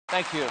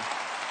Thank you.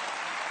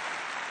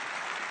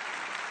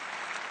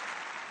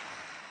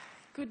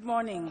 Good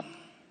morning.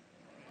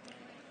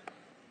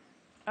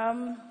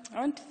 I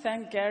want to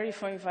thank Gary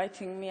for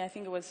inviting me. I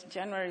think it was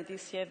January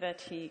this year that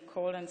he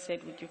called and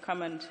said, would you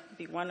come and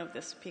be one of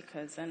the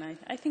speakers? And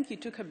I think you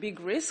took a big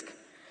risk.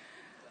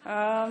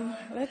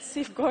 Let's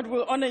see if God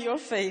will honor your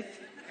faith.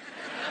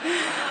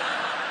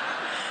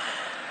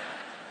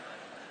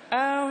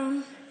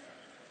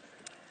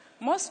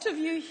 Most of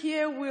you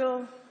here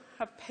will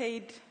have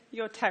paid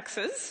your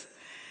taxes.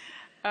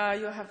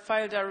 You have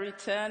filed a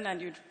return,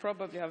 and you'd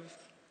probably have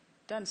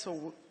done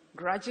so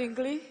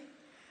grudgingly,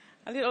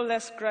 a little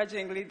less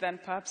grudgingly than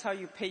perhaps how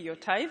you pay your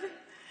tithe.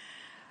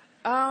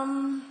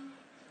 And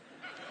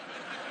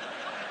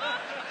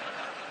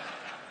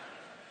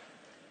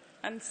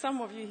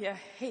some of you here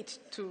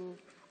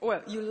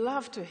you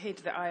love to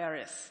hate the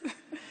IRS.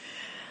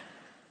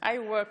 I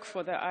work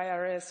for the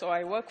IRS, or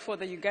I work for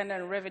the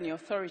Ugandan Revenue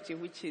Authority,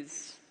 which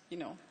is,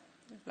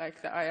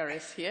 like the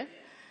IRS here.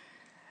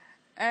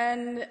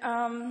 And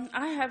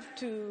I have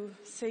to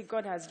say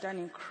God has done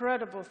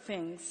incredible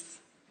things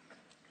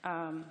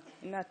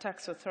in that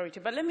tax authority.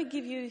 But let me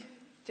give you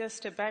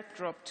just a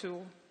backdrop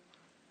to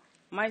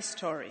my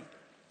story.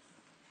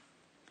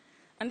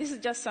 And this is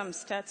just some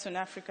stats on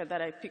Africa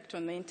that I picked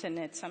on the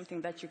internet,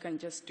 something that you can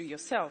just do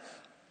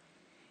yourself.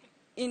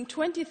 In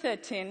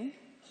 2013,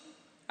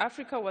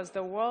 Africa was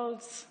the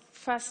world's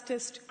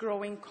fastest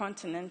growing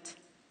continent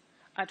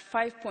at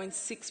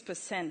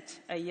 5.6%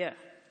 a year.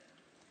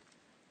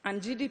 And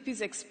GDP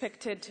is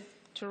expected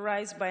to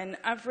rise by an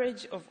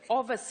average of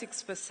over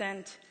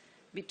 6%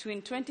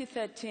 between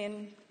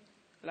 2013,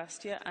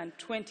 last year, and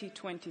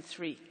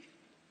 2023.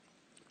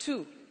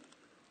 2,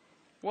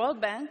 World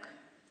Bank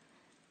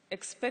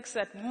expects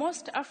that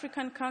most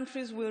African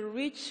countries will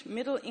reach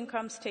middle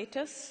income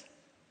status,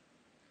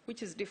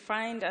 which is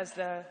defined as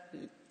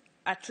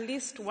at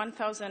least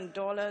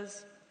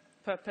 $1,000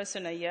 per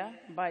person a year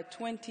by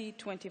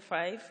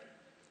 2025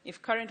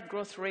 if current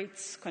growth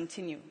rates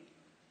continue.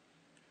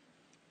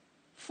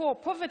 4,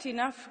 poverty in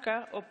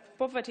Africa, or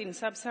poverty in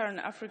sub-Saharan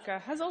Africa,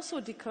 has also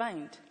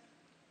declined.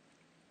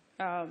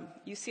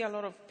 You see a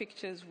lot of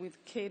pictures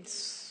with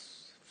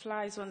kids,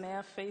 flies on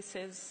their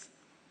faces.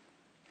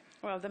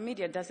 Well, the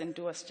media doesn't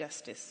do us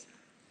justice.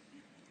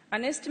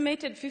 An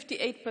estimated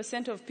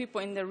 58% of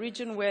people in the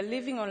region were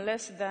living on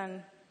less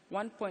than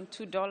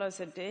 $1.2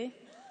 a day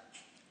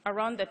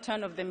around the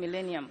turn of the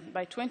millennium.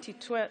 By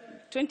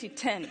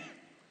 2010,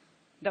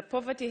 the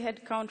poverty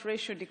headcount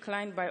ratio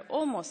declined by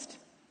almost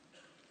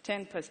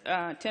 10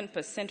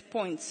 percent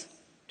points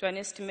to an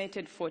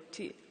estimated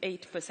 48%,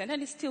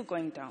 and it's still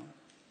going down.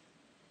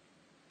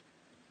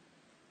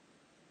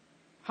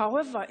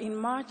 However, in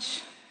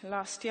March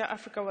last year,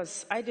 Africa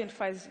was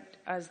identified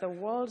as the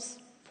world's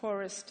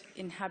poorest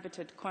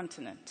inhabited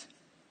continent.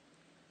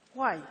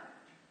 Why?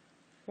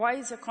 Why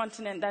is a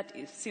continent that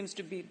seems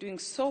to be doing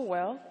so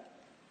well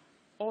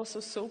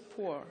also so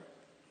poor?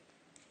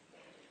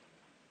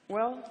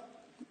 Well,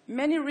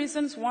 many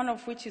reasons, one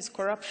of which is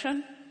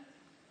corruption,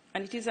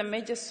 and it is a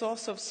major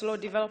source of slow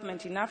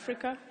development in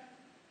Africa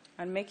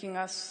and making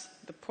us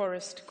the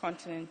poorest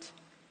continent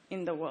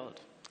in the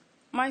world.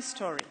 My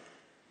story.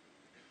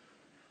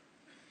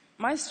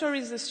 My story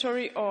is the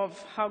story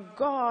of how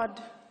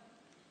God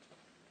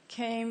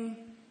came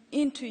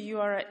into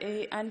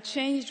URA and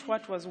changed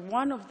what was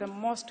one of the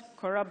most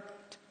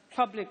corrupt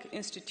public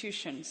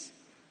institutions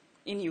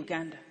in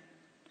Uganda.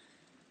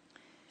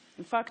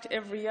 In fact,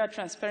 every year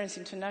Transparency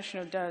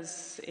International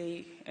does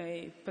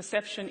a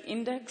perception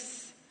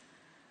index,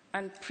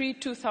 and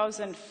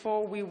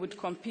pre-2004 we would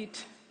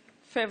compete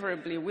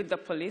favorably with the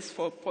police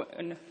for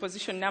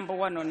position number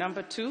 1 or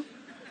number 2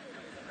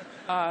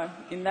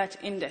 in that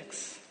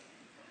index.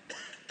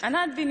 And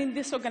I'd been in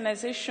this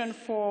organization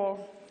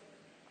for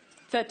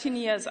 13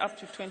 years up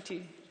to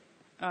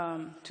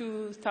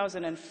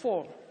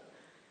 2004.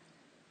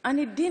 And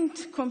it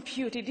didn't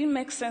compute, it didn't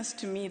make sense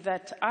to me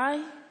that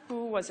I,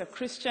 who was a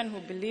Christian who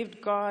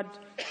believed God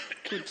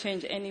could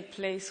change any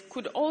place,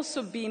 could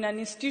also be in an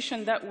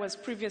institution that was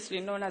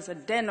previously known as a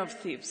den of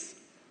thieves.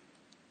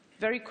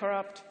 Very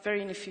corrupt,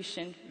 very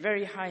inefficient,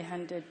 very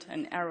high-handed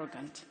and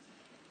arrogant,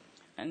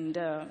 and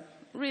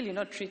really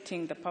not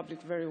treating the public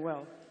very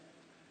well.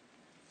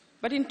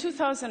 But in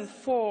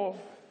 2004,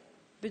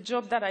 the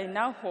job that I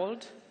now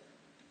hold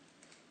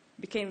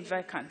became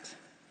vacant.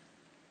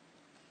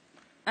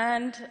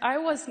 And I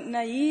was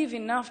naive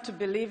enough to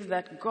believe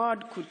that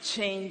God could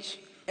change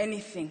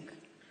anything.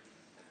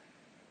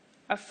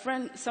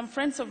 Some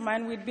friends of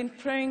mine, we'd been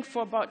praying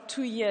for about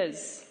 2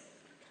 years,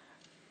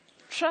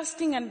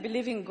 trusting and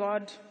believing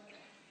God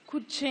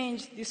could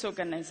change this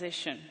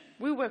organization.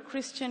 We were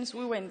Christians,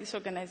 we were in this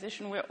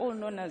organization, we were all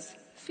known as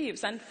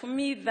thieves. And for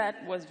me,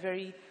 that was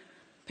very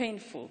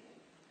painful.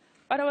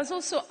 But I was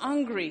also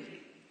angry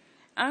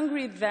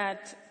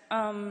that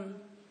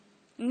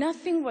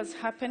nothing was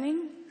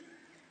happening.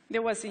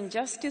 There was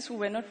injustice. We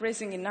were not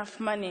raising enough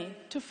money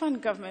to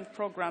fund government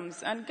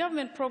programs, and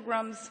government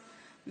programs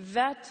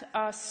that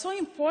are so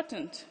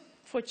important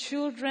for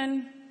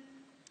children,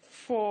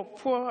 for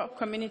poor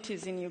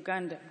communities in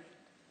Uganda.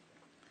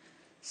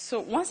 So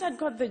once I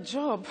got the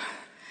job,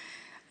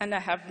 and I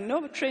have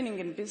no training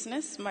in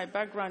business, my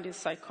background is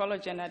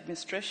psychology and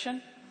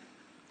administration,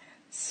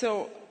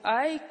 so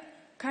I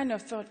kind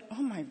of thought,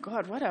 oh my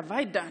God, what have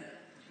I done?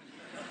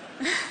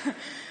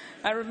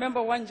 I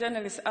remember one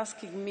journalist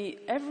asking me,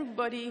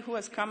 everybody who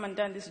has come and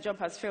done this job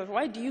has failed.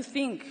 Why do you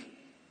think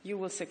you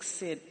will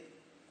succeed?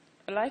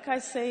 Like I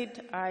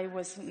said, I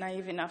was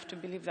naive enough to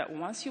believe that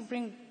once you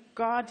bring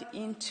God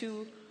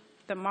into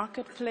the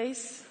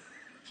marketplace,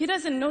 he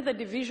doesn't know the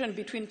division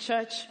between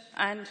church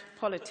and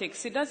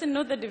politics. He doesn't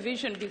know the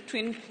division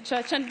between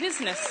church and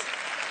business.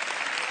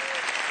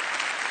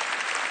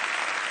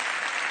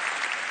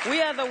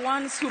 We are the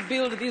ones who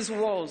build these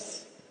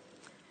walls.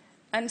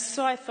 And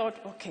so I thought,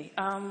 okay,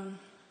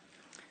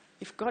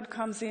 if God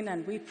comes in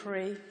and we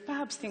pray,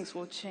 perhaps things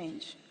will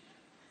change.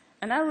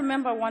 And I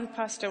remember one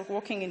pastor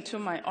walking into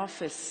my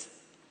office.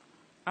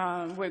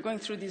 We're going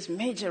through these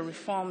major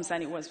reforms,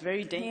 and it was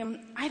very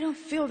dangerous. I don't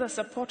feel the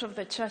support of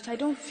the church. I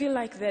don't feel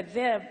like they're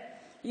there,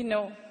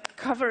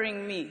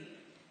 covering me.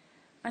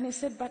 And he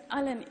said, but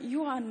Alan,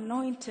 you are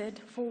anointed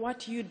for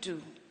what you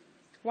do.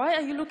 Why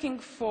are you looking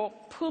for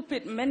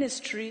pulpit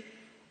ministry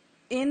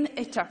in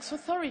a tax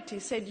authority?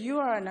 He said, you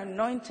are an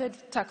anointed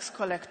tax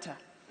collector.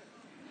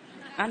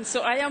 And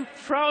so I am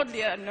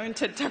proudly an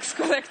anointed tax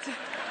collector.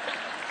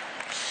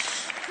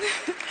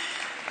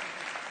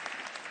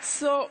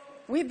 So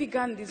we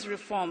began these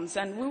reforms,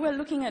 and we were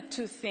looking at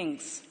two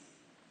things.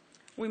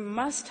 We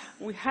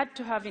had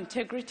to have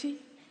integrity,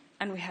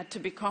 and we had to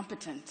be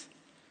competent.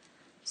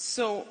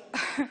 So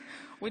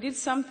we did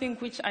something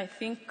which I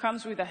think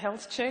comes with a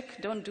health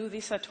check. Don't do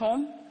this at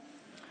home.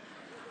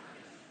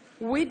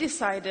 We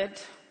decided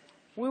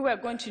we were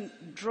going to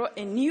draw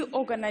a new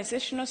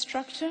organizational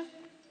structure,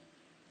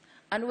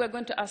 and we were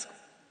going to ask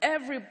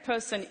every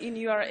person in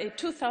URA,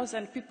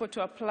 2,000 people,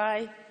 to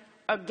apply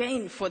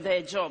again for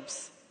their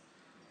jobs.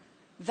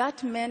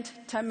 That meant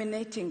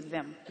terminating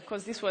them,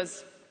 because this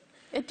was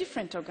a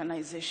different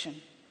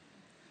organization.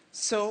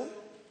 So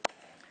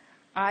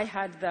I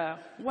had the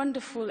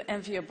wonderful,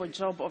 enviable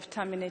job of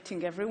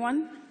terminating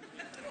everyone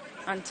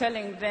and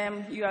telling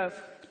them, you have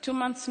 2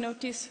 months'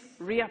 notice,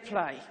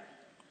 reapply.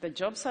 The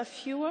jobs are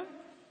fewer,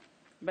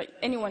 but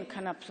anyone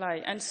can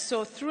apply. And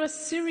so through a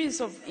series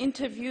of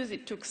interviews,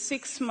 it took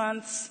 6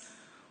 months,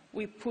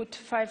 we put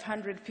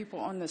 500 people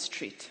on the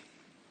street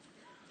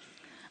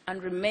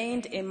and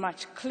remained a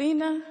much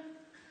cleaner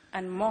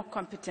and more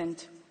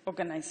competent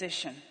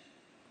organization.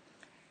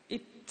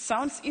 It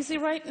sounds easy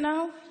right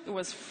now. It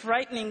was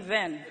frightening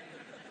then.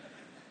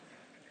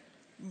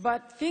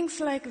 But things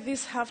like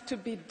this have to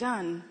be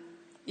done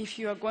if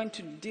you are going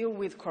to deal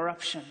with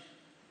corruption.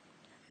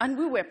 And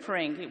we were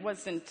praying. It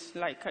wasn't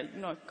like,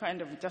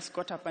 kind of just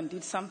got up and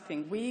did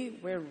something. We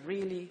were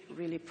really,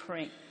 really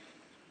praying.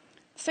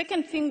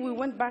 Second thing, we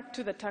went back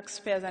to the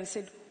taxpayers and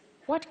said,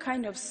 what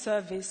kind of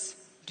service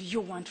do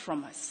you want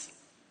from us?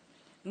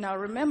 Now,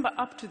 remember,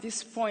 up to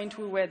this point,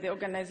 we were the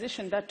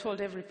organization that told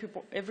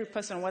every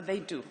person what they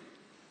do.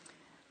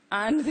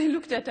 And they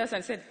looked at us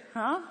and said,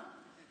 huh?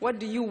 What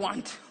do you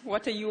want?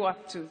 What are you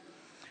up to?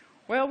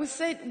 Well, we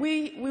said,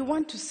 we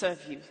want to serve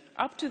you.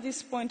 Up to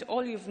this point,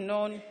 all you've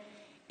known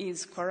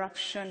is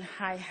corruption,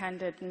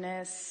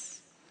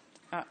 high-handedness,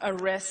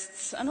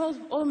 arrests, and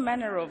all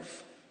manner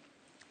of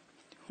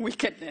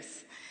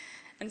wickedness.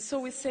 And so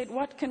we said,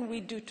 what can we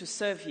do to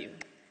serve you?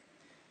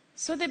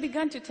 So they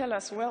began to tell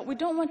us, well, we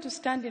don't want to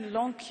stand in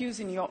long queues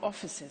in your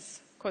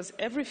offices, because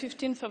every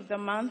 15th of the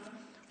month,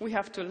 we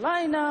have to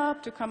line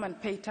up to come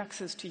and pay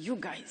taxes to you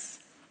guys.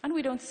 And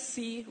we don't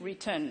see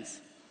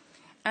returns.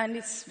 And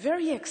it's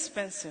very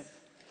expensive.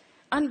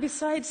 And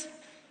besides,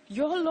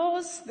 your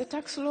laws, the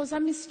tax laws, are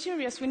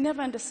mysterious. We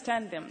never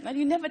understand them. And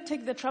you never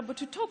take the trouble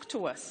to talk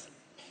to us.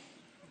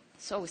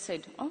 So we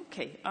said,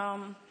 okay,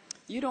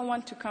 you don't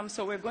want to come,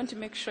 so we're going to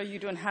make sure you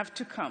don't have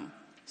to come.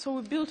 So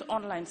we built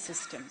online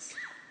systems.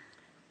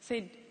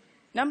 Said,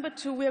 number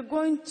two, we're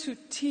going to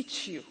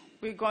teach you.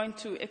 We're going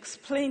to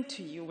explain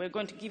to you. We're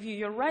going to give you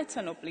your rights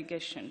and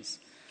obligations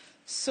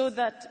so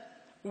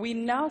that we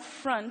now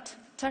front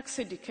tax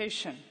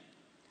education.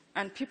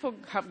 And people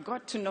have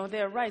got to know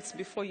their rights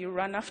before you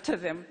run after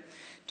them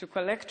to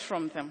collect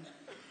from them.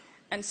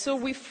 And so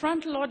we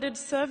front-loaded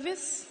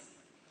service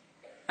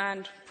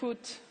and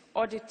put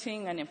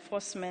auditing and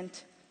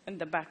enforcement in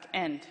the back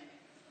end.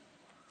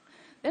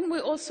 Then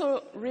we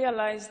also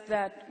realized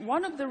that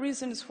one of the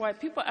reasons why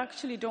people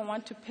actually don't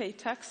want to pay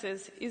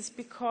taxes is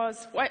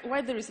because,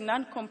 why there is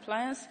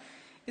non-compliance,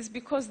 is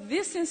because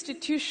this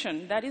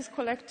institution that is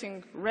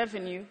collecting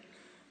revenue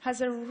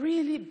has a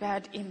really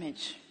bad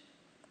image.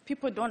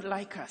 People don't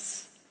like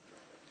us.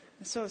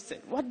 And so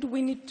what do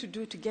we need to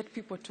do to get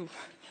people to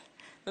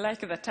like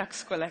the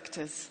tax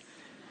collectors?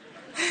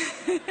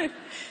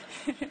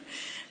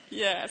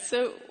 Yeah,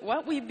 so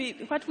what we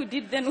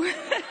did then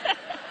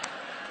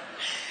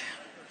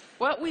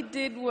what we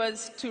did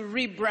was to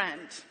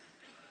rebrand.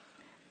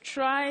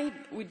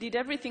 we did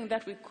everything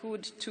that we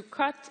could to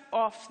cut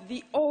off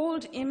the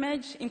old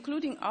image,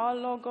 including our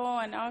logo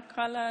and our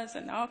colors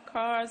and our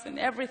cars and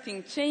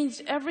everything,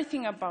 changed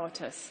everything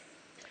about us.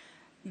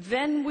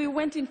 Then we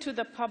went into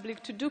the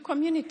public to do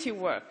community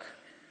work.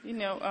 You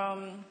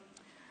know,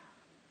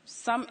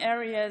 some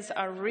areas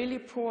are really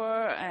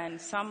poor and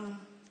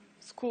some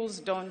schools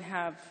don't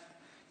have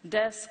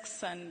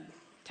desks and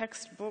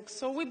textbooks.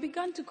 So we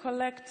began to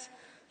collect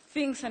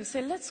things and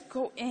say, let's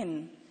go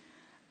in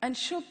and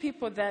show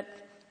people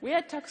that we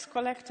are tax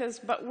collectors,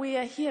 but we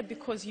are here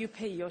because you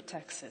pay your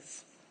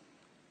taxes.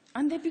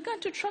 And they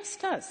began to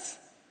trust us.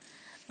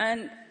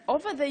 And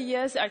over the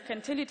years, I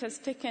can tell it has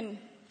taken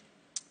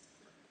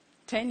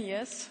 10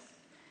 years.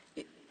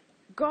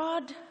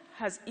 God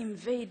has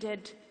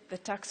invaded the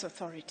tax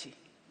authority.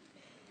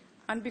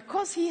 And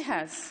because he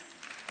has,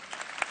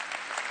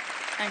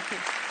 thank you.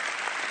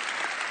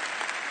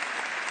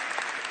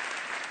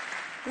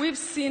 We've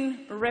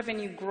seen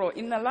revenue grow.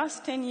 In the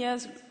last 10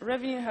 years,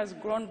 revenue has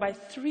grown by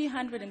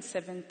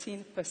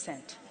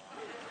 317%.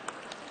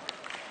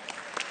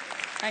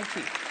 Thank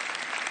you.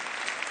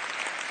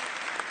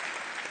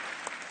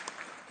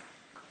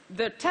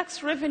 The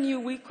tax revenue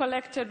we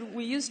collected,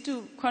 we used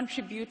to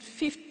contribute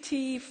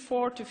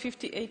 54 to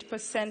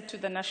 58% to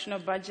the national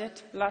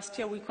budget. Last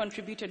year, we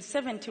contributed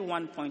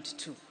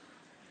 71.2%.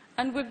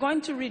 And we're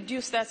going to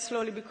reduce that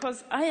slowly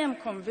because I am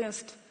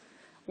convinced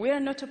we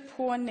are not a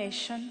poor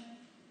nation.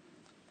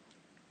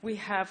 We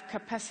have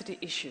capacity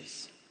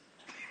issues.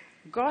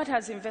 God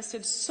has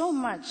invested so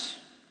much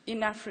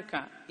in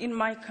Africa, in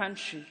my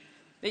country.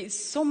 There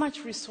is so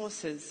much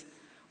resources.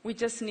 We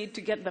just need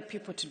to get the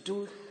people to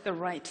do the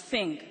right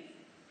thing.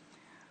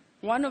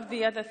 One of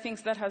the other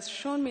things that has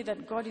shown me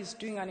that God is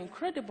doing an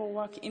incredible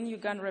work in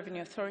Ugandan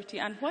Revenue Authority,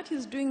 and what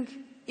he's doing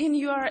in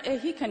URA,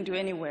 he can do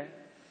anywhere.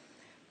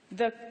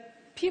 The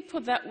people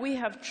that we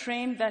have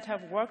trained that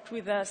have worked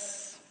with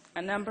us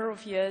a number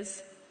of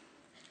years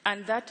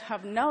and that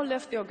have now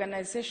left the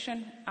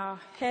organization are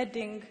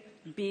heading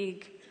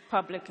big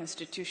public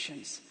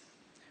institutions.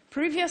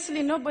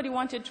 Previously, nobody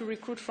wanted to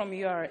recruit from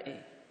URA.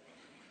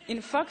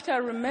 In fact, I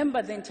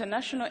remember the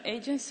international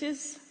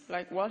agencies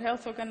like World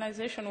Health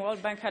Organization,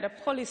 World Bank had a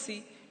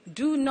policy,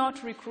 do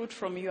not recruit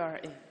from URA.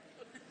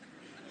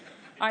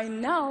 I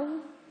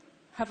now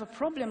have a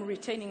problem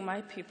retaining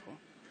my people.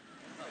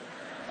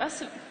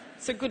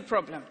 It's a good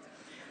problem.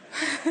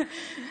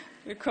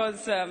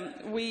 Because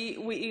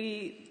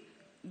the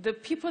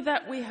people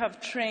that we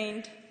have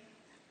trained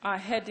are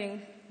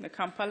heading the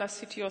Kampala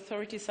City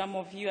Authority. Some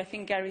of you, I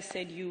think Gary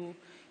said you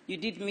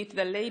did meet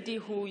the lady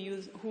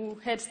who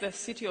heads the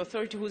City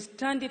Authority, who's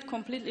turned it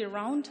completely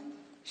around.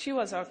 She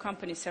was our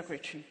company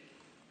secretary.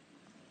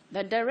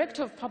 The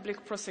Director of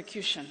Public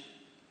Prosecution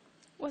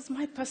was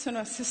my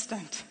personal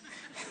assistant.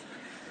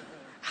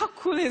 How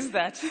cool is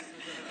that?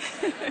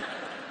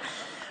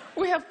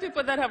 We have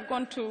people that have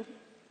gone to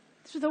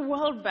the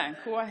World Bank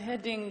who are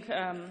heading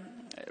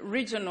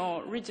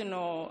regional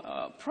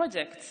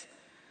projects.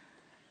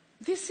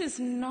 This is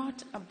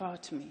not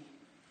about me.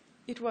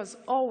 It was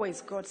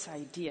always God's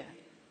idea.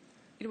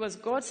 It was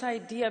God's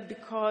idea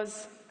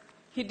because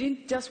he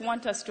didn't just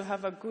want us to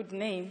have a good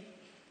name,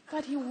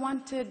 but he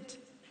wanted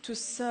to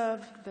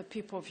serve the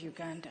people of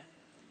Uganda.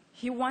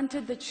 He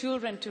wanted the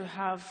children to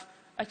have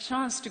a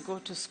chance to go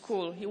to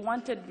school. He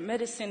wanted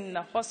medicine in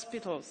the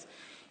hospitals.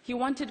 He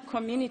wanted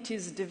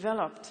communities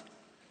developed.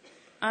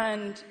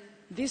 And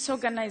this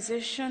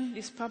organization,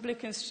 this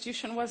public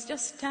institution, was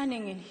just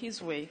standing in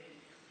his way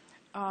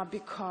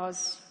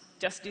because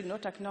just did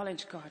not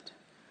acknowledge God.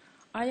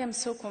 I am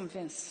so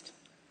convinced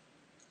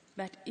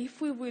that if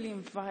we will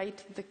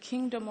invite the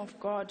kingdom of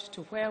God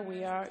to where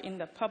we are in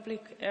the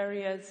public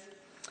areas,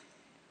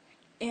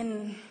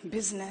 in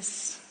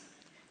business,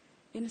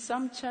 in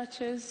some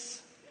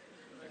churches,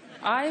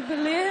 I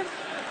believe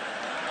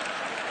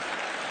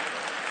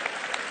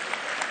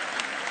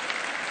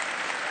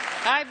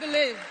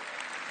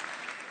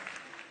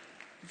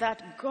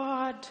that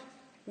God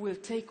will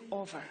take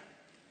over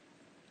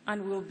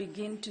and we'll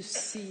begin to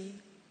see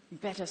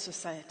better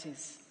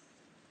societies.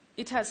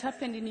 It has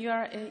happened in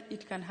URA,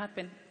 it can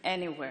happen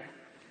anywhere.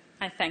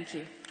 I thank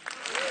you.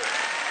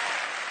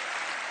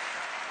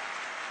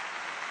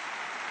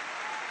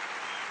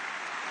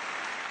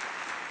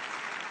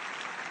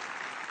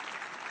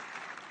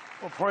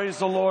 Well, praise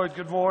the Lord.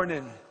 Good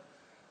morning.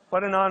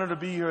 What an honor to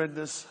be here at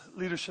this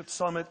leadership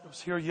summit. I was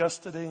here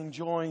yesterday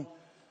enjoying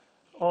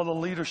all the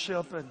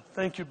leadership, and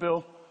thank you,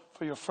 Bill,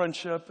 for your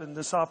friendship and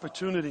this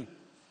opportunity.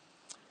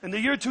 In the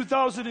year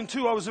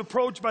 2002, I was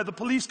approached by the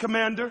police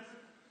commander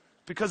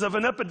because of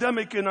an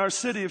epidemic in our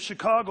city of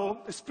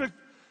Chicago,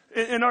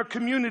 in our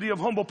community of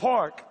Humboldt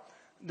Park.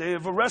 They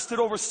have arrested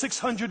over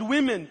 600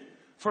 women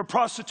for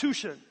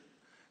prostitution.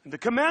 And the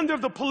commander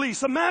of the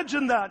police,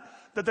 imagine that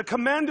the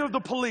commander of the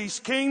police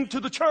came to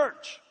the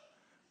church.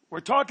 We're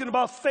talking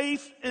about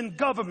faith in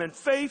government,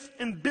 faith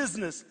in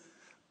business.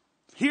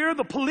 Here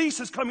the police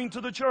is coming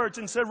to the church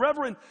and said,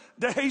 Reverend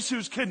De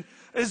Jesus,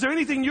 is there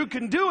anything you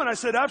can do? And I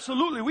said,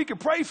 absolutely, we can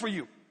pray for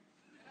you.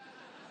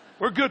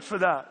 We're good for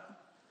that.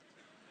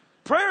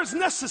 Prayer is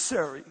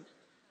necessary.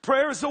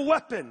 Prayer is a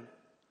weapon.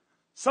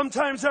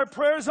 Sometimes our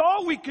prayer is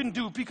all we can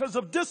do because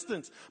of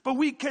distance. But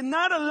we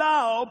cannot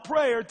allow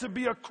prayer to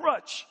be a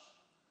crutch,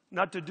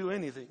 not to do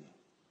anything.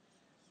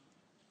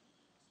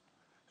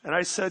 And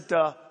I said,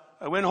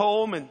 I went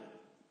home and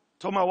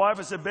told my wife,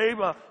 I said, babe,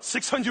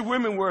 600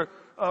 women were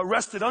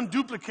arrested,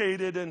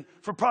 unduplicated, and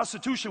for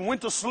prostitution,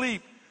 went to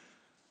sleep.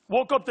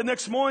 Woke up the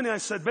next morning, I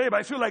said, babe,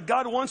 I feel like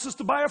God wants us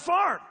to buy a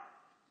farm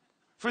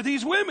for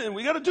these women.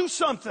 We got to do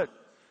something.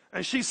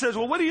 And she says,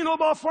 well, what do you know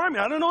about farming?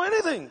 I don't know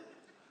anything.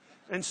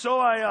 And so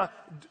I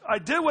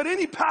did what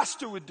any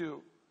pastor would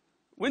do.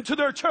 Went to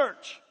their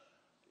church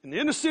in the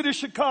inner city of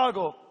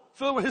Chicago,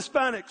 filled with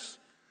Hispanics.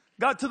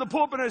 Got to the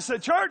pulpit and I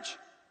said, church,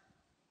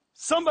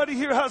 somebody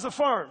here has a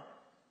farm.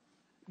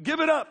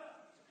 Give it up.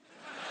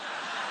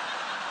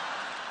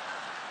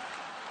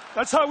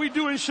 That's how we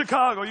do in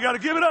Chicago. You got to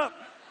give it up.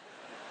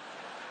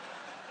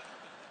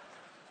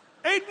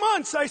 8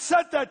 months I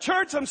sat that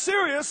church. I'm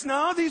serious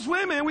now. These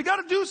women, we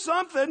got to do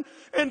something.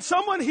 And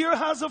someone here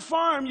has a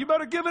farm. You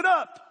better give it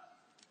up.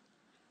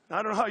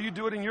 I don't know how you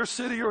do it in your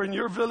city or in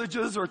your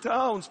villages or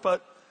towns,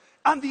 but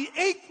on the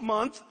 8th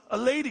month, a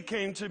lady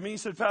came to me and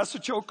said, Pastor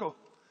Choco.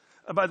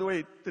 By the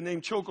way, the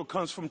name Choco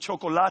comes from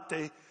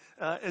chocolate,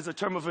 as a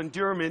term of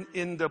endearment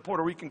in the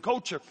Puerto Rican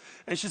culture.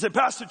 And she said,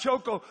 Pastor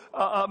Choco,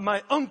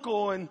 my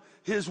uncle and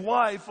his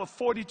wife of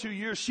 42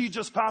 years, she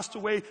just passed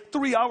away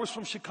 3 hours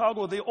from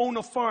Chicago. They own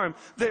a farm.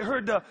 He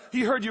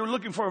heard you were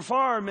looking for a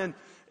farm.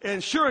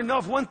 And sure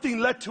enough, one thing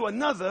led to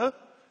another.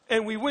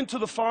 And we went to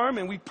the farm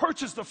and we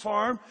purchased the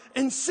farm.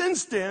 And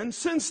since then,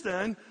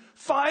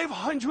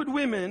 500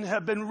 women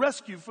have been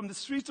rescued from the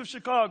streets of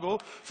Chicago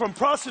from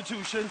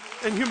prostitution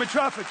and human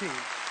trafficking.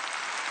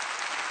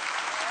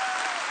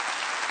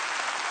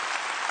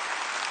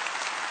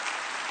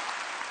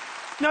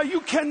 Now,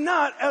 you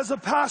cannot, as a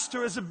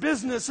pastor, as a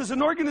business, as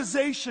an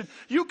organization,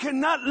 you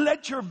cannot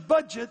let your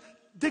budget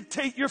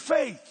dictate your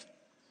faith.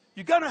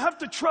 You're going to have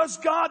to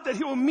trust God that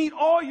He will meet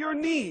all your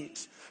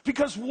needs.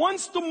 Because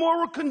once the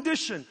moral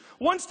condition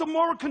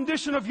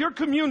of your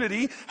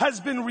community has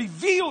been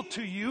revealed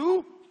to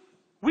you,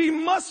 we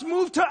must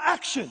move to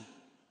action.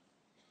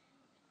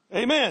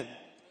 Amen.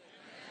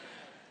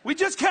 We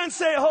just can't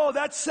say, oh,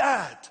 that's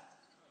sad.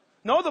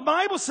 No, the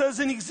Bible says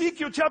in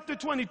Ezekiel chapter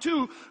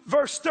 22,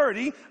 verse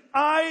 30,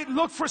 I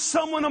look for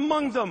someone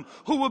among them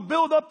who will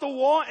build up the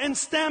wall and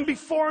stand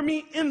before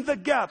me in the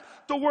gap.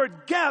 The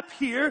word gap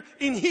here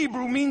in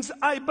Hebrew means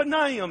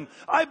Ibanaim.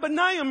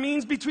 Ibanaim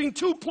means between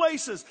two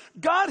places.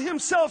 God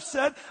Himself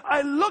said,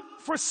 I look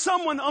for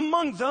someone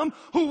among them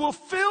who will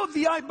fill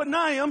the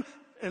Ibanaim.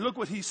 And look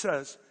what He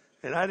says.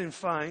 And I didn't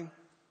find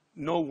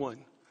no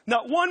one.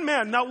 Not one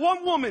man, not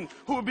one woman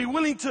who would be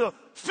willing to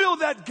fill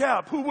that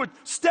gap, who would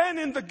stand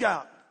in the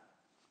gap.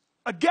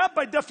 A gap,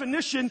 by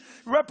definition,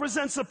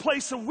 represents a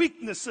place of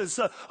weaknesses,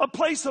 a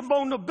place of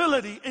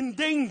vulnerability and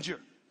danger.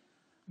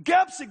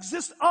 Gaps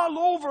exist all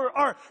over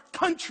our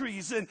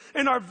countries and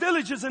in our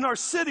villages and our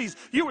cities.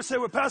 You would say,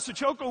 well, Pastor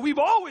Choco, we've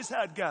always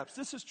had gaps.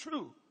 This is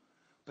true.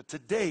 But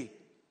today,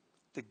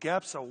 the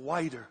gaps are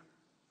wider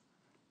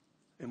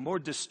and more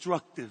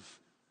destructive.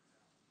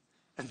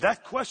 And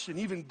that question,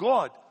 even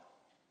God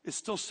is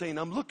still saying,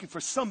 I'm looking for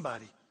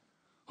somebody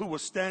who will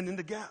stand in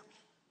the gap.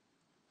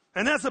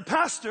 And as a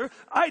pastor,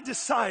 I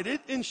decided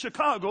in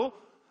Chicago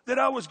that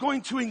I was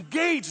going to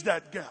engage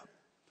that gap.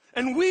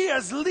 And we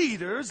as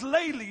leaders,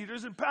 lay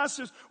leaders and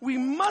pastors, we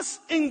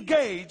must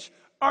engage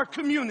our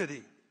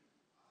community.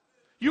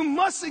 You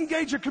must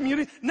engage your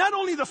community. Not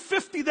only the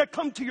 50 that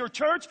come to your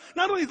church,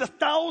 not only the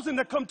 1,000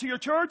 that come to your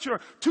church or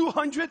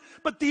 200,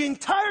 but the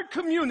entire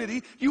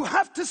community. You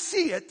have to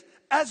see it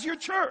as your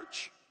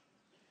church.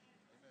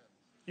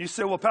 You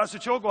say, well, Pastor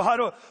Choco,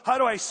 how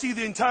do I see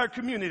the entire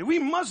community? We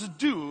must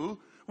do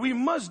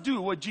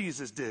what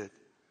Jesus did.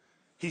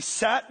 He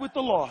sat with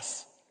the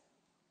lost.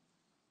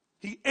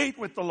 He ate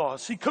with the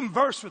lost. He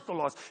conversed with the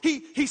lost.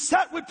 He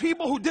sat with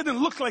people who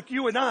didn't look like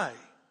you and I.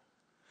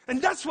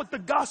 And that's what the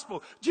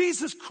gospel,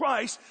 Jesus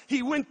Christ,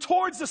 He went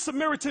towards the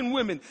Samaritan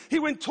women. He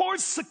went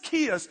towards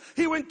Zacchaeus.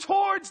 He went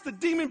towards the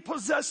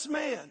demon-possessed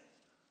man.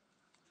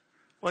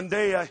 One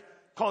day I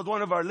called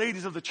one of our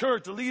ladies of the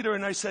church, the leader,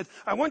 and I said,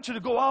 I want you to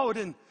go out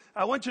and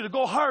I want you to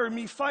go hire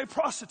me 5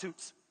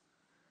 prostitutes.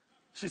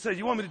 She said,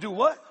 you want me to do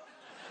what?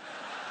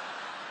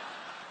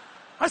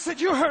 I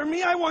said, you heard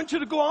me. I want you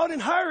to go out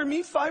and hire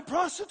me 5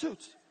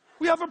 prostitutes.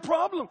 We have a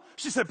problem.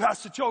 She said,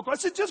 Pastor Choco. I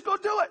said, just go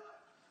do it.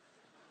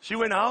 She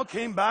went out,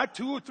 came back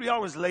 2 or 3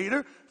 hours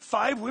later.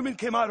 5 women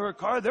came out of her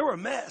car. They were a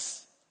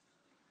mess.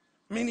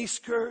 Mini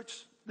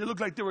skirts. They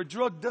looked like they were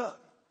drugged up.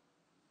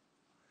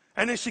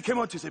 And then she came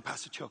out to say,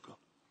 Pastor Choco,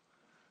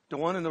 the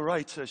one on the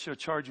right says she'll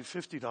charge you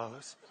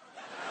 $50.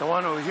 The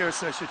one over here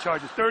says she'll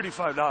charge you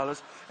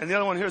 $35. And the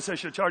other one here says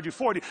she'll charge you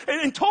 $40.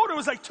 And in total, it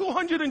was like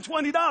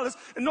 $220.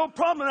 And no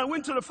problem. I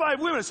went to the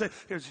 5 women and said,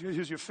 here's your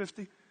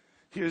 $50.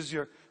 Here's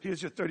your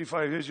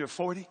 $35. Here's your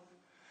 $40.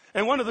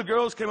 And one of the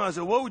girls came out and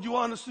said, what would you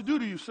want us to do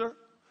to you, sir?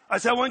 I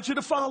said, I want you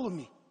to follow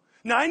me.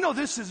 Now, I know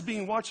this is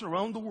being watched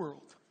around the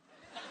world.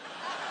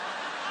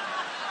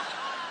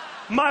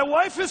 My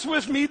wife is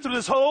with me through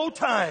this whole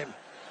time.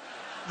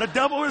 The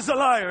devil is a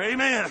liar.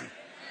 Amen.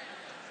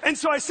 And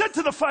so I said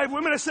to the 5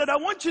 women, I said, I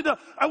want you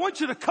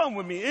to come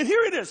with me. And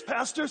here it is,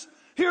 pastors.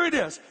 Here it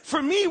is.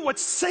 For me,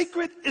 what's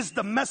sacred is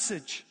the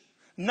message,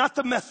 not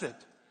the method.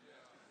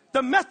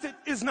 The method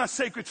is not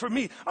sacred for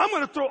me. I'm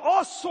going to throw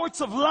all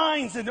sorts of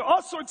lines and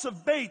all sorts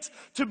of baits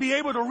to be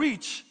able to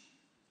reach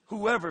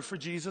whoever for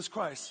Jesus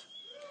Christ.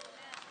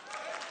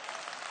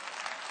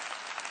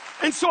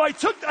 And so I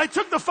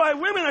took the 5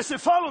 women. I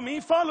said, follow me.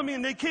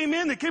 And they came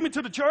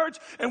into the church,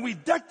 and we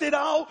decked it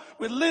out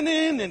with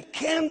linen and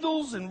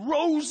candles and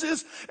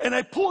roses. And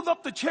I pulled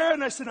up the chair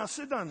and I said, now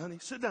sit down, honey,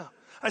 sit down.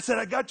 I said,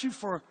 I got you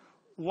for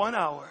 1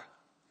 hour.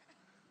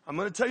 I'm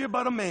going to tell you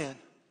about a man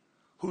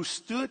who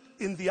stood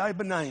in the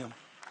Ibanayim,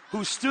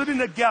 who stood in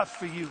the gap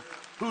for you,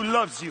 who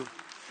loves you.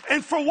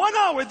 And for 1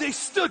 hour, they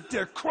stood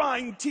there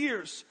crying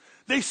tears.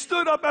 They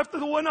stood up after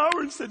the 1 hour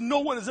and said,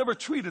 no one has ever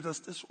treated us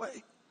this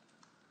way.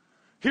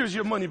 Here's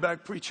your money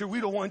back, preacher. We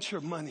don't want your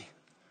money.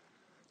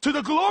 To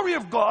the glory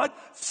of God,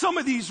 some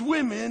of these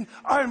women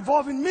are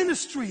involved in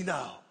ministry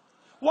now.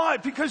 Why?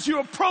 Because you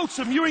approach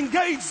them, you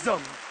engage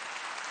them.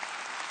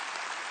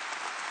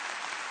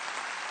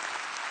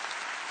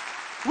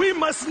 We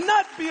must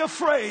not be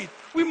afraid.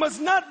 We must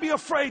not be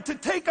afraid to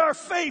take our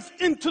faith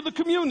into the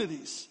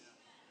communities.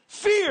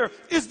 Fear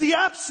is the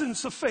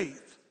absence of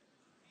faith.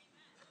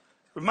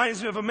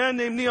 Reminds me of a man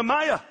named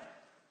Nehemiah,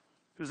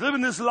 who's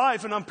living this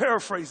life, and I'm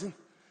paraphrasing.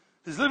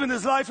 He's living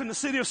his life in the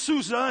city of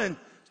Susa, and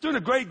he's doing a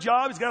great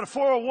job. He's got a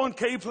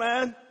 401k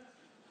plan,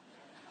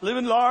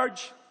 living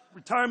large,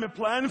 retirement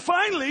plan. And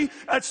finally,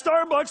 at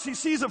Starbucks, he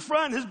sees a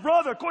friend, his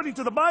brother, according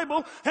to the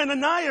Bible,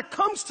 Hananiah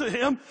comes to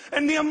him.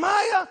 And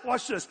Nehemiah,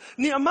 watch this,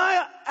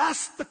 Nehemiah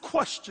asked the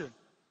question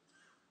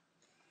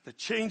that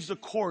changed the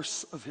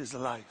course of his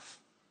life.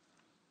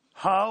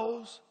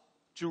 How's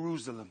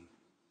Jerusalem?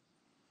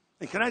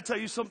 And can I tell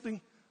you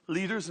something,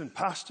 leaders and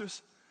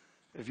pastors?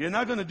 If you're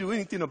not going to do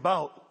anything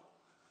about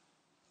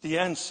the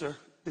answer,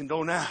 then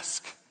don't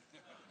ask.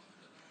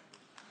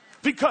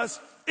 Because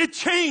it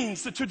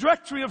changed the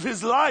trajectory of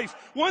his life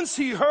once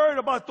he heard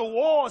about the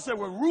walls that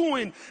were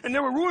ruined, and they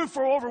were ruined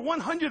for over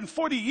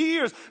 140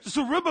 years.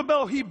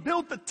 Zerubbabel, he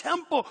built the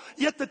temple,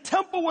 yet the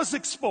temple was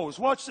exposed.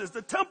 Watch this.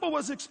 The temple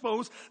was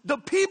exposed. The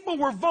people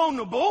were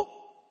vulnerable.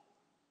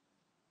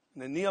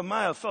 And then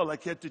Nehemiah felt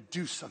like he had to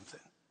do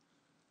something.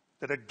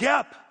 That a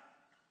gap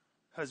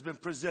has been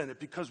presented,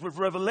 because with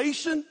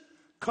revelation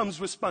comes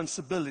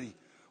responsibility.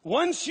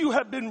 Once you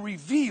have been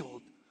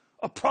revealed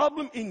a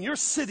problem in your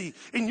city,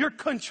 in your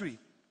country,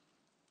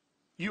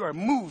 you are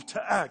moved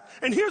to act.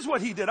 And here's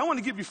what he did. I want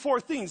to give you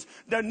 4 things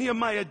that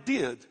Nehemiah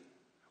did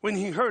when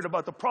he heard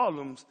about the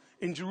problems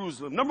in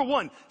Jerusalem. Number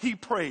 1, he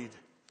prayed.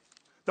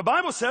 The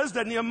Bible says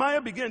that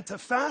Nehemiah began to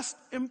fast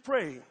and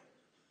pray.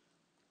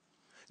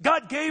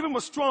 God gave him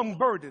a strong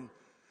burden.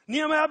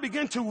 Nehemiah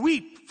began to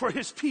weep for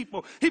his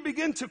people. He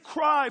began to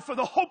cry for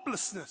the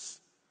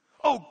hopelessness.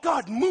 Oh,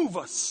 God, move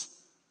us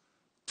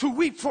to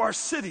weep for our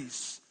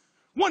cities.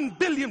 1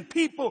 billion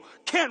people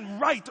can't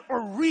write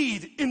or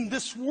read in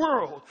this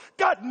world.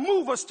 God,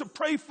 move us to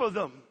pray for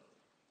them.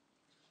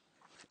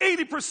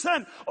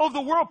 80% of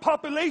the world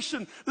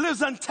population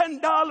lives on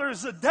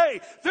 $10 a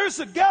day. There's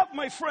a gap,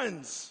 my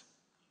friends.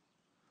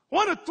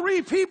 1 of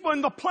 3 people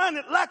on the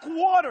planet lack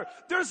water.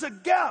 There's a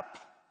gap.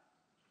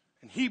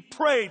 And he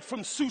prayed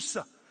from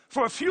Susa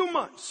for a few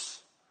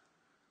months.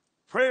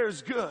 Prayer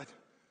is good,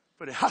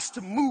 but it has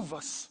to move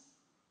us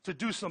to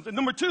do something.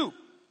 Number 2,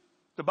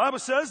 the Bible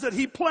says that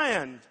he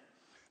planned.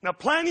 Now,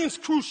 planning is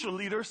crucial,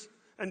 leaders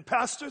and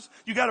pastors.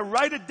 You got to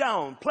write it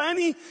down.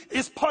 Planning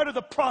is part of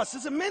the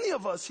process. And many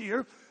of us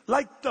here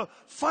like the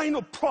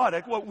final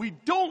product. What we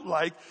don't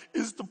like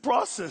is the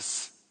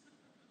process.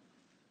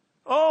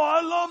 Oh, I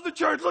love the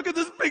church. Look at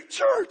this big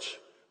church.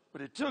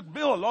 But it took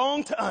Bill a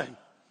long time.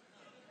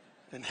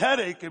 And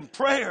headache and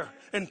prayer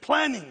and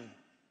planning.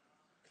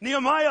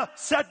 Nehemiah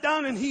sat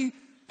down and he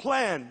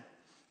planned.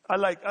 I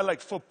like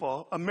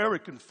football,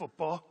 American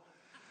football.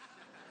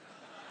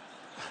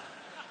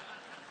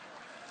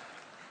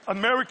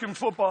 American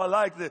football, I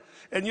like that.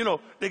 And you know,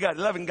 they got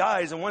 11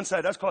 guys on one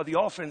side. That's called the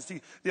offense.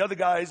 The other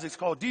guys, it's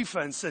called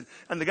defense.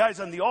 And the guys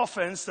on the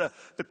offense, the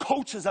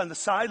coach is on the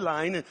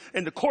sideline,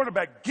 and the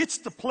quarterback gets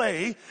to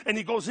play, and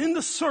he goes in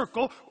the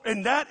circle,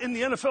 and that in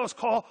the NFL is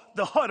called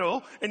the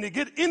huddle. And they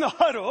get in the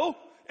huddle,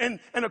 and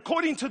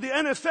according to the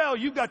NFL,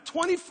 you've got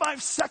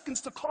 25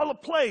 seconds to call a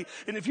play.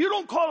 And if you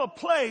don't call a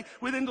play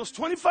within those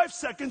 25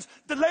 seconds,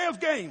 delay of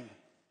game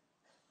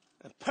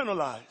and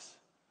penalize.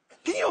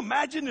 Can you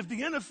imagine if the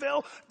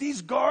NFL,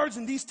 these guards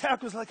and these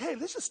tackles, like, hey,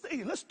 let's just stay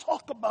here. Let's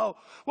talk about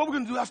what we're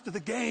going to do after the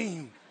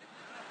game.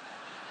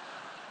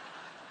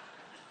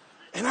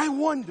 And I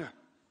wonder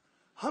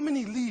how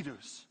many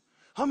leaders,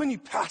 how many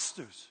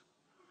pastors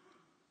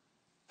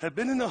have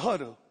been in the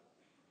huddle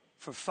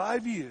for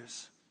 5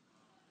 years.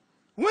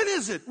 When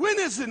is it?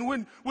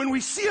 When we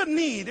see a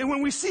need and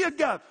when we see a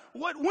gap,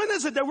 when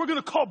is it that we're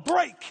going to call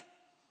break?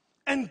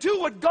 And do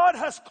what God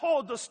has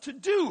called us to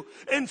do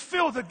and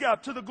fill the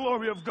gap to the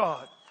glory of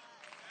God.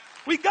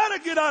 We got to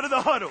get out of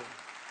the huddle.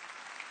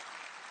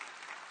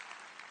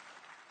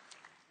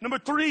 Number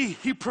 3,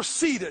 he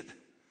proceeded.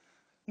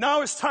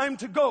 Now it's time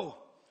to go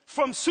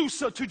from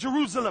Susa to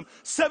Jerusalem,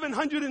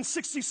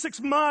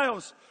 766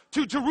 miles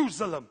to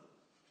Jerusalem.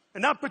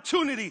 An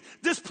opportunity.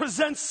 This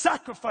presents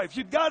sacrifice.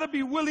 You got to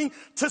be willing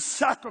to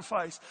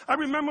sacrifice. I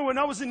remember when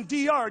I was in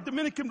DR,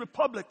 Dominican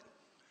Republic,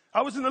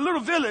 I was in a little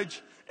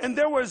village, and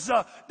there was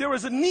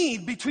a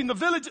need between the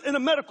village and a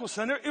medical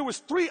center. It was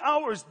 3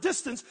 hours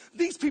distance.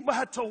 These people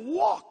had to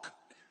walk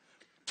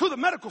to the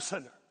medical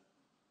center.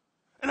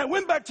 And I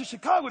went back to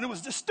Chicago, and it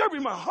was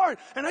disturbing my heart.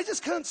 And I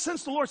just kind of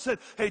sensed the Lord said,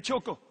 hey,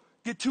 Choco,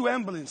 get 2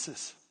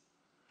 ambulances.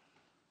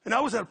 And I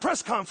was at a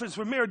press conference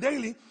with Mayor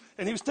Daley,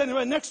 and he was standing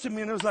right next to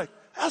me, and I was like,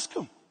 ask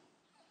him.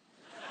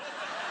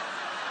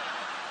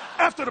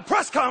 After the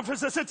press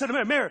conference, I said to the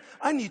mayor, Mayor,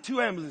 I need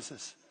 2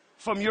 ambulances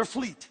from your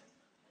fleet.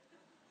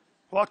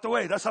 Walked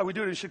away. That's how we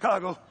do it in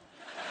Chicago.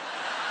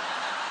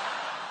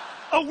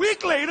 A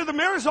week later, the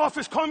mayor's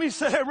office called me and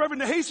said, hey,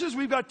 Reverend DeJesus,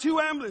 we've got 2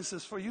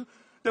 ambulances for you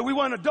that we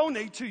want to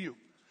donate to you.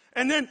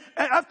 And then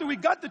after we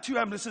got the 2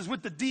 ambulances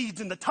with the deeds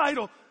and the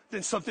title,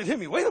 then something hit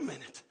me. Wait a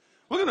minute.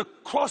 We're going to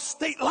cross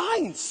state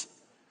lines.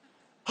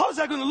 How's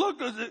that going to look?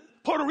 The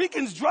Puerto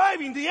Ricans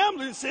driving the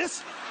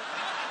ambulances?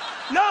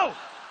 No.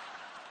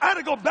 I had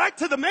to go back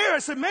to the mayor. I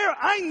said, Mayor,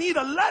 I need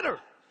a letter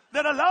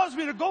that allows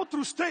me to go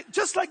through state,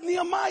 just like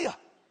Nehemiah.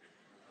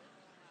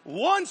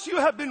 Once you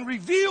have been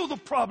revealed the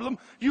problem,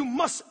 you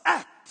must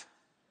act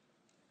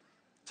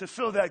to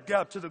fill that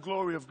gap to the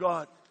glory of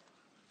God.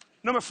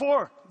 Number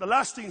 4, the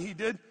last thing he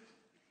did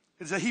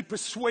is that he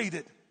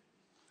persuaded.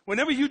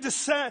 Whenever you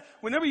decide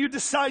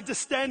to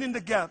stand in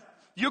the gap,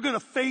 you're going to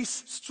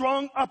face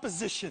strong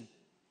opposition.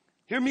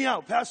 Hear me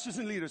out, pastors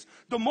and leaders.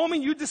 The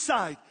moment you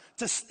decide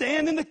to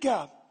stand in the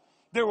gap,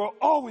 there will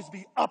always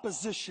be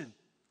opposition.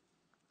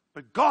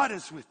 But God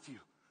is with you.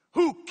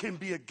 Who can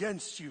be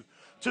against you?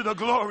 To the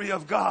glory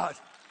of God.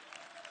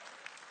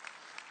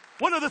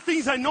 One of the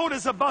things I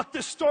notice about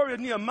this story of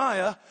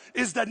Nehemiah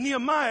is that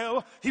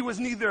Nehemiah, he was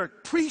neither a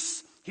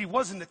priest, he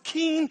wasn't a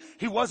king,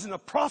 he wasn't a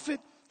prophet,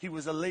 he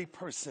was a lay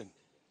person.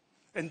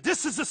 And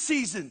this is a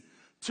season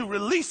to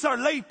release our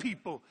lay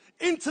people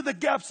into the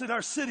gaps in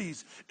our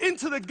cities,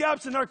 into the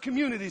gaps in our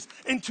communities,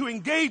 and to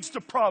engage the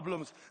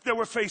problems that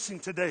we're facing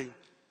today.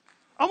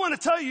 I want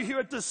to tell you here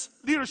at this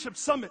Leadership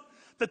Summit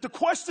that the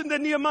question that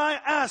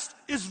Nehemiah asked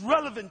is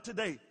relevant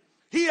today.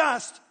 He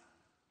asked,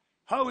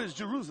 how is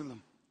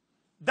Jerusalem?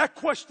 That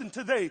question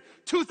today,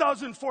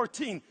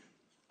 2014,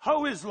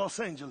 how is Los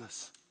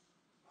Angeles?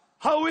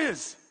 How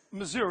is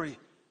Missouri?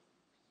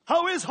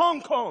 How is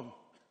Hong Kong?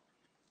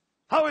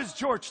 How is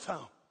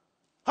Georgetown?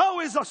 How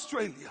is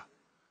Australia?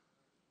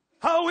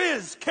 How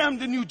is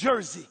Camden, New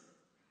Jersey?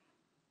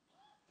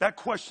 That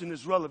question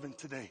is relevant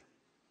today.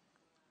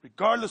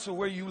 Regardless of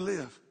where you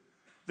live,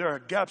 there are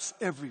gaps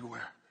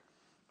everywhere.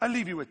 I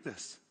leave you with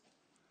this.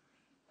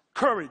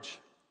 Courage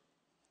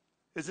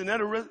is an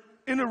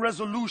inner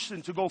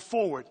resolution to go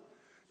forward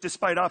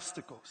despite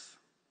obstacles.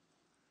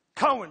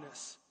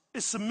 Cowardice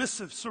is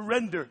submissive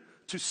surrender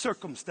to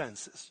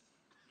circumstances.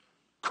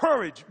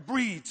 Courage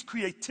breeds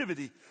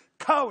creativity.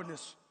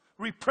 Cowardice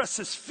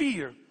represses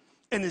fear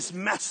and is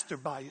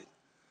mastered by it.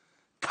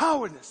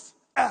 Cowardice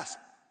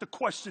asks the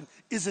question,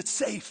 is it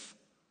safe?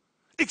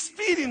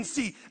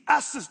 Expediency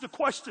asks us the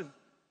question,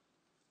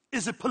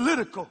 is it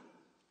political?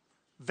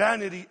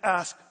 Vanity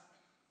asks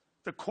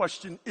the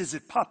question, is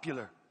it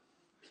popular?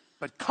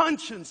 But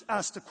conscience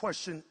asks the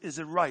question, is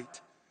it right?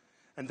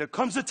 And there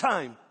comes a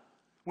time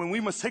when we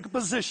must take a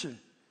position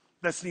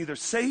that's neither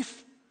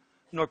safe,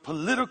 nor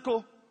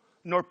political,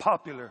 nor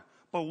popular.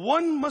 But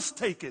one must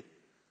take it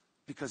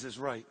because it's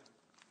right.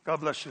 God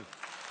bless you.